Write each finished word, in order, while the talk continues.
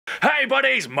Hey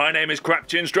buddies, my name is Crap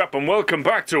Chinstrap and welcome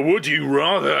back to Would You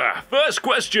Rather. First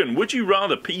question, would you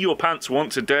rather pee your pants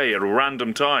once a day at a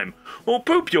random time or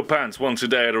poop your pants once a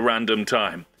day at a random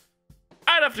time?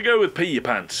 I'd have to go with pee your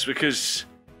pants because,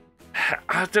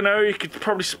 I don't know, you could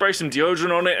probably spray some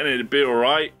deodorant on it and it'd be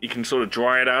alright. You can sort of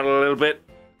dry it out a little bit.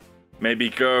 Maybe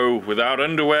go without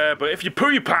underwear, but if you poo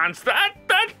your pants,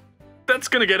 that's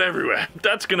gonna get everywhere.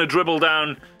 That's gonna dribble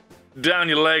down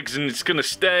your legs and it's gonna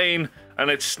stain. And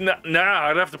it's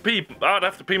I'd have to pee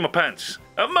my pants.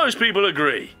 And most people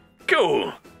agree.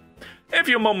 Cool. If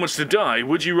your mum was to die,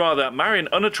 would you rather marry an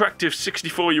unattractive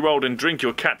 64-year-old and drink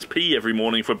your cat's pee every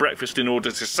morning for breakfast in order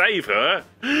to save her?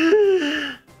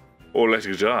 Or let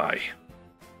her die?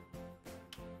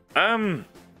 I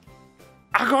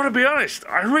gotta be honest,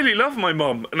 I really love my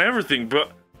mum and everything,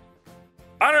 but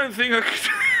I don't think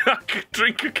I could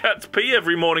drink a cat's pee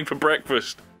every morning for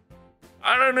breakfast.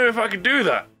 I don't know if I could do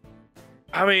that.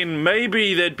 I mean,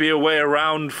 maybe there'd be a way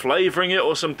around flavouring it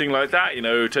or something like that, you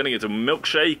know, turning it to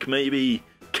milkshake, maybe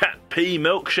cat pee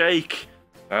milkshake.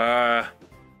 But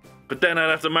then I'd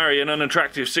have to marry an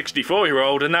unattractive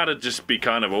 64-year-old and that'd just be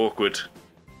kind of awkward.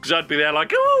 Because I'd be there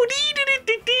like, oh,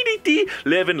 dee,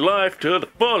 living life to the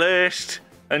fullest.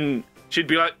 And she'd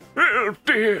be like, oh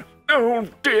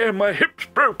dear, my hip's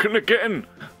broken again.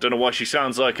 Don't know why she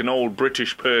sounds like an old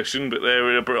British person, but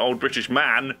they're an old British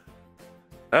man.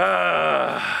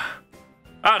 I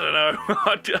don't know.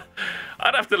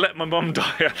 I'd have to let my mum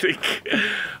die, I think.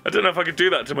 I don't know if I could do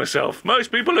that to myself.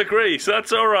 Most people agree, so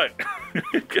that's alright.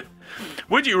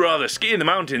 Would you rather ski in the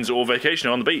mountains or vacation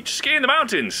on the beach? Ski in the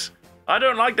mountains! I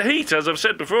don't like the heat, as I've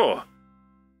said before.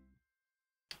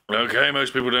 Okay,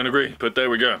 most people don't agree, but there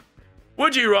we go.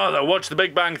 Would you rather watch The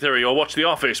Big Bang Theory or watch The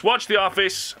Office? Watch The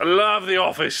Office. I love The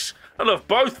Office. I love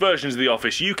both versions of The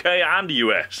Office, UK and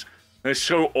US. They're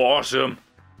so awesome.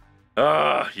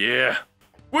 Yeah.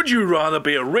 Would you rather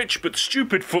be a rich but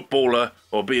stupid footballer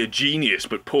or be a genius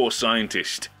but poor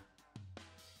scientist?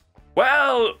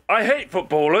 Well, I hate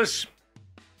footballers.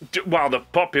 Well, the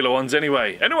popular ones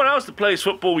anyway. Anyone else that plays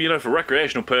football, you know, for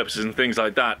recreational purposes and things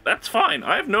like that, that's fine.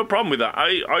 I have no problem with that.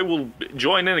 I will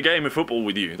join in a game of football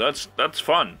with you. That's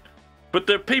fun. But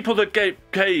the people that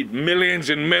get paid millions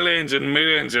and millions and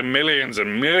millions and millions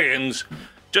and millions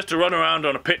just to run around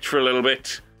on a pitch for a little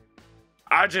bit,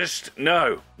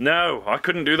 no, I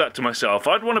couldn't do that to myself.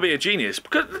 I'd want to be a genius,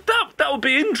 because that would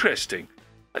be interesting.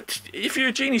 If you're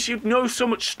a genius, you'd know so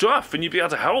much stuff, and you'd be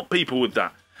able to help people with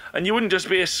that. And you wouldn't just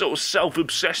be a sort of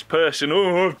self-obsessed person,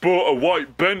 oh, I've bought a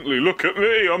white Bentley, look at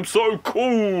me, I'm so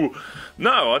cool.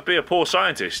 No, I'd be a poor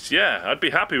scientist, yeah, I'd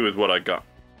be happy with what I got.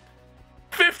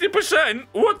 50%?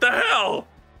 What the hell?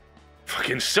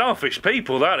 Fucking selfish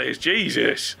people, that is,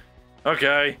 Jesus.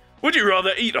 Okay, would you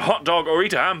rather eat a hot dog or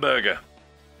eat a hamburger?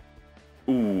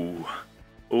 Ooh,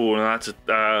 that's a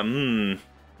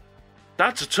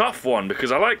tough one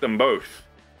because I like them both.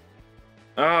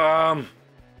 I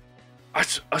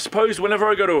suppose whenever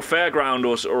I go to a fairground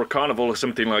or a carnival or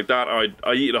something like that,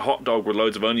 I eat a hot dog with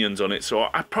loads of onions on it, so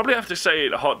I'd probably have to say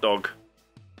eat a hot dog.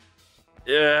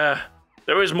 Yeah,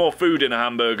 there is more food in a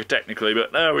hamburger technically,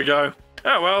 but there we go.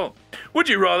 Oh well. Would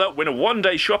you rather win a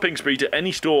one-day shopping spree to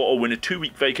any store or win a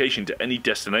 2-week vacation to any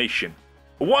destination?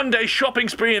 A one-day shopping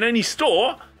spree in any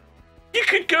store? You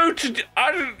could go to...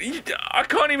 I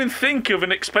can't even think of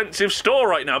an expensive store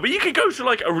right now, but you could go to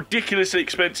like a ridiculously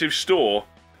expensive store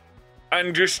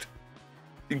and just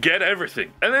get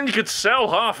everything. And then you could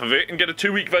sell half of it and get a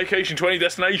 2-week vacation to any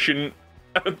destination.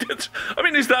 I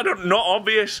mean, is that not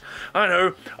obvious? I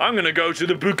know. I'm going to go to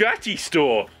the Bugatti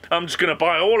store. I'm just going to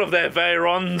buy all of their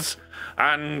Veyrons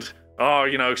and... oh,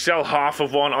 you know, sell half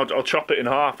of one, I'll chop it in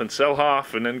half and sell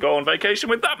half and then go on vacation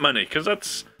with that money, because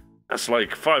that's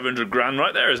like 500 grand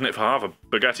right there, isn't it, for half a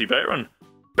Bugatti Veyron?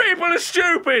 People are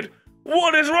stupid!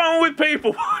 What is wrong with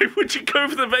people? Why would you go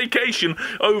for the vacation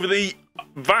over the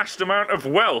vast amount of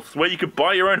wealth where you could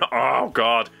buy your own... oh,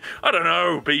 God. I don't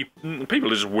know.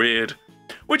 People are just weird.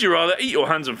 Would you rather eat your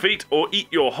hands and feet or eat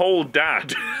your whole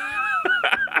dad?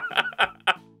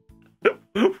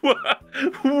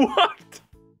 What?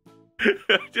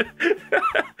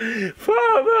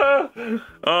 Father!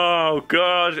 Oh,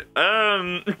 God.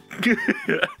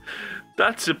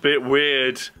 That's a bit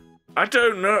weird. I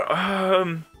don't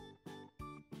know.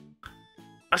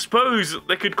 I suppose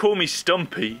they could call me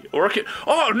Stumpy, or I could...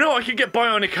 oh, no, I could get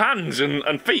bionic hands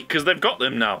and feet, because they've got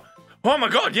them now. Oh, my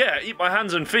God, yeah, eat my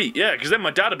hands and feet, yeah, because then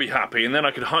my dad would be happy, and then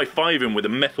I could high-five him with a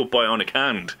metal bionic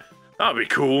hand. That'd be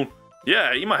cool.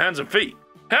 Yeah, eat my hands and feet.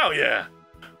 Hell yeah.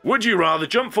 Would you rather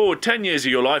jump forward 10 years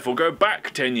of your life or go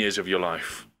back 10 years of your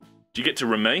life? Do you get to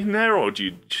remain there, or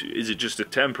is it just a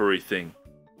temporary thing?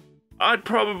 I'd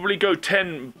probably go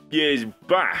 10 years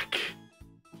back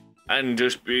and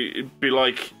just be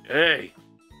like, hey,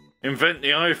 invent the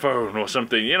iPhone or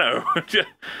something, you know,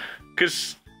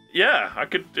 because yeah, I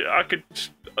could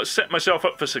set myself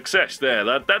up for success there.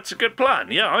 That's a good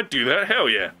plan. Yeah, I'd do that. Hell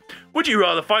yeah. Would you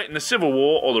rather fight in the Civil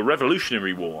War or the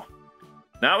Revolutionary War?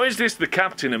 Now, is this the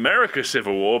Captain America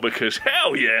Civil War? Because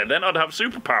hell yeah, then I'd have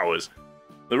superpowers.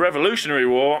 The Revolutionary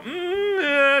War,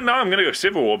 no, I'm gonna go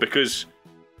Civil War because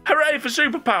hooray for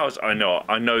superpowers. I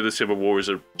know the Civil War is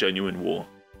a genuine war.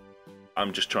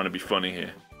 I'm just trying to be funny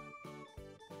here.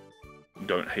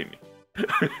 Don't hate me.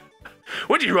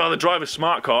 Would you rather drive a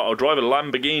smart car or drive a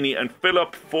Lamborghini and fill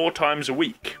up 4 times a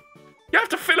week? You have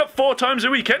to fill up 4 times a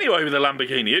week anyway with a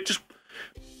Lamborghini. It just...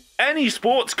 Any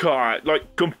sports car,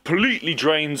 like, completely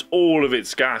drains all of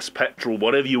its gas, petrol,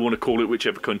 whatever you want to call it,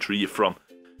 whichever country you're from.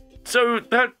 So,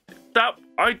 I'd have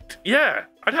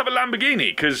a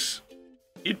Lamborghini, because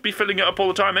you'd be filling it up all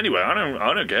the time anyway.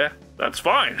 I don't care. That's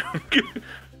fine.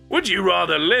 Would you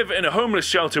rather live in a homeless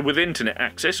shelter with internet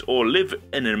access or live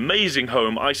in an amazing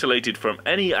home isolated from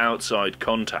any outside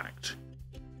contact?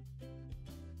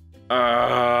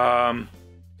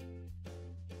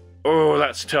 Oh,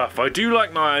 that's tough. I do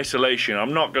like my isolation,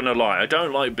 I'm not gonna lie. I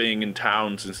don't like being in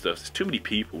towns and stuff. There's too many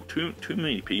people. Too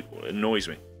many people. It annoys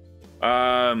me. If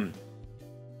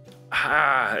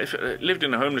I lived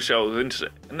in a homeless shelter with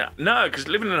internet... No, because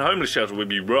living in a homeless shelter would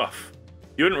be rough.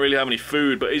 You wouldn't really have any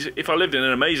food, but if I lived in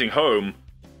an amazing home,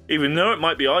 even though it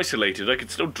might be isolated, I could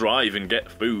still drive and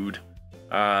get food.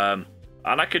 And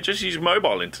I could just use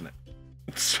mobile internet.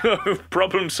 So,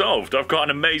 problem solved. I've got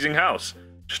an amazing house.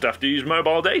 Just have to use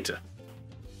mobile data.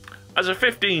 As a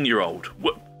 15-year-old...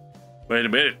 Wait a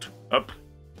minute.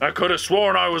 I could have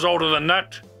sworn I was older than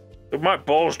that. My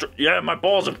balls... Yeah, my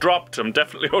balls have dropped. I'm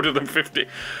definitely older than 50.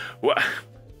 Well,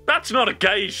 that's not a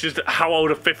gauge just how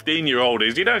old a 15-year-old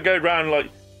is. You don't go around, like,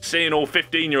 seeing all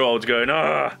 15-year-olds going,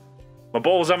 my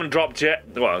balls haven't dropped yet.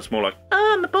 Well, it's more like,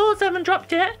 my balls haven't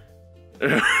dropped yet.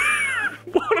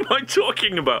 What am I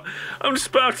talking about? I'm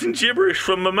spouting gibberish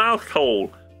from my mouth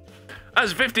hole.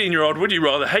 As a 15-year-old, would you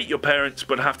rather hate your parents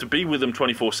but have to be with them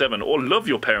 24/7, or love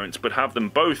your parents but have them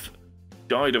both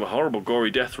died of a horrible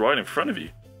gory death right in front of you?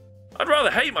 I'd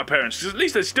rather hate my parents, because at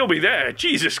least they'd still be there.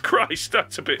 Jesus Christ,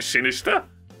 that's a bit sinister.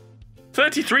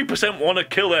 33% want to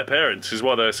kill their parents, is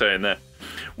what they're saying there.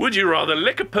 Would you rather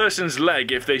lick a person's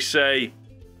leg if they say,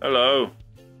 hello?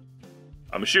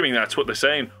 I'm assuming that's what they're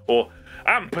saying. Or,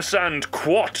 ampersand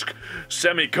quat,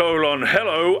 semicolon,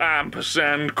 hello,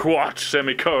 ampersand quat,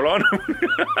 semicolon.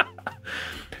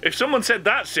 If someone said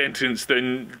that sentence,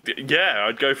 then yeah,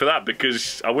 I'd go for that,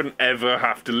 because I wouldn't ever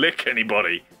have to lick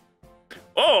anybody.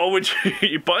 Or would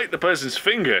you bite the person's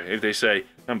finger if they say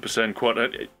ampersand quat?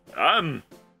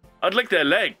 I'd lick their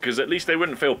leg, because at least they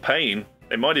wouldn't feel pain.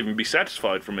 They might even be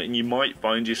satisfied from it, and you might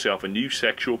find yourself a new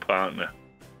sexual partner.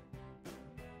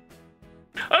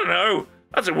 I don't know.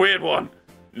 That's a weird one.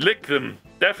 Lick them,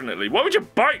 definitely. Why would you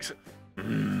bite?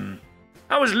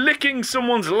 How is licking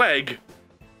someone's leg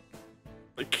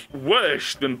like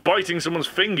worse than biting someone's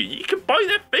finger? You can bite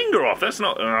their finger off. That's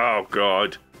not... Oh,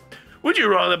 God. Would you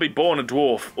rather be born a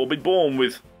dwarf or be born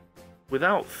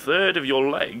without a third of your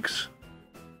legs?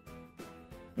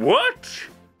 What?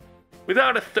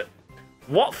 Without a third?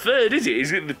 What third is it?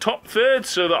 Is it the top third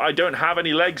so that I don't have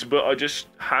any legs but I just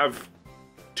have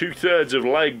 2/3 of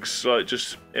legs, like,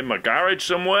 just in my garage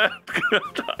somewhere?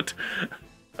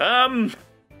 I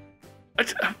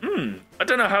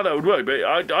don't know how that would work, but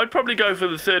I'd probably go for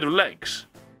the third of legs.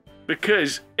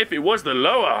 Because if it was the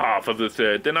lower half of the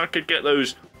third, then I could get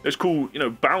those cool, you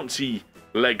know, bouncy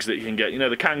legs that you can get. You know,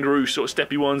 the kangaroo sort of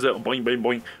steppy ones that boing, boing,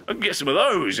 boing. I could get some of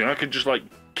those, and I could just, like,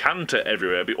 canter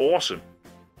everywhere. It'd be awesome.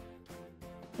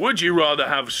 Would you rather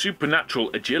have supernatural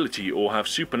agility or have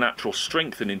supernatural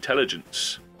strength and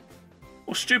intelligence?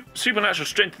 Well, supernatural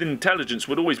strength and intelligence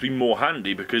would always be more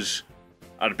handy because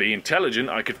I'd be intelligent,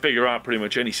 I could figure out pretty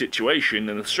much any situation,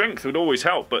 and the strength would always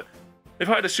help, but if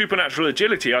I had a supernatural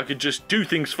agility, I could just do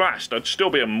things fast. I'd still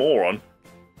be a moron,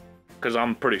 because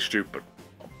I'm pretty stupid.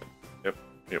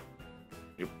 Yep.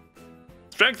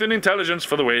 Strength and intelligence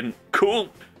for the win. Cool.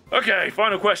 Okay,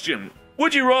 final question.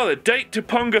 Would you rather date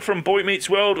Topanga from Boy Meets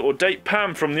World or date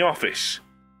Pam from The Office?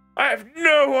 I have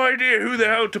no idea who the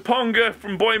hell Topanga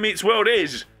from Boy Meets World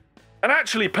is. And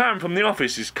actually, Pam from The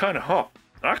Office is kind of hot.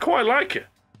 I quite like her.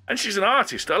 And she's an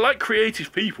artist. I like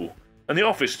creative people. And The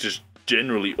Office is just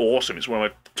generally awesome. It's one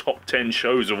of my top 10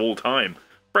 shows of all time.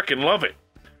 Frickin' love it.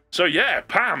 So yeah,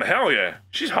 Pam, hell yeah.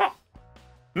 She's hot.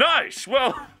 Nice.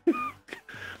 Well,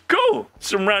 Cool.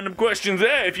 Some random questions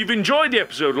there. If you've enjoyed the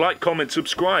episode, like, comment,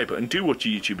 subscribe, and do what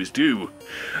you YouTubers do.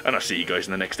 And I'll see you guys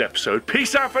in the next episode.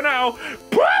 Peace out for now.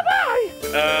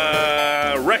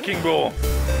 Bye-bye. Wrecking Ball.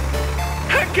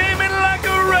 I came in like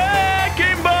a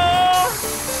wrecking ball.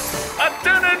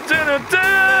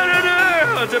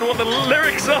 I don't know what the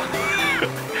lyrics are.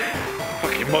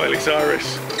 Fucking Miley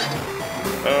Cyrus.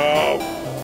 Oh.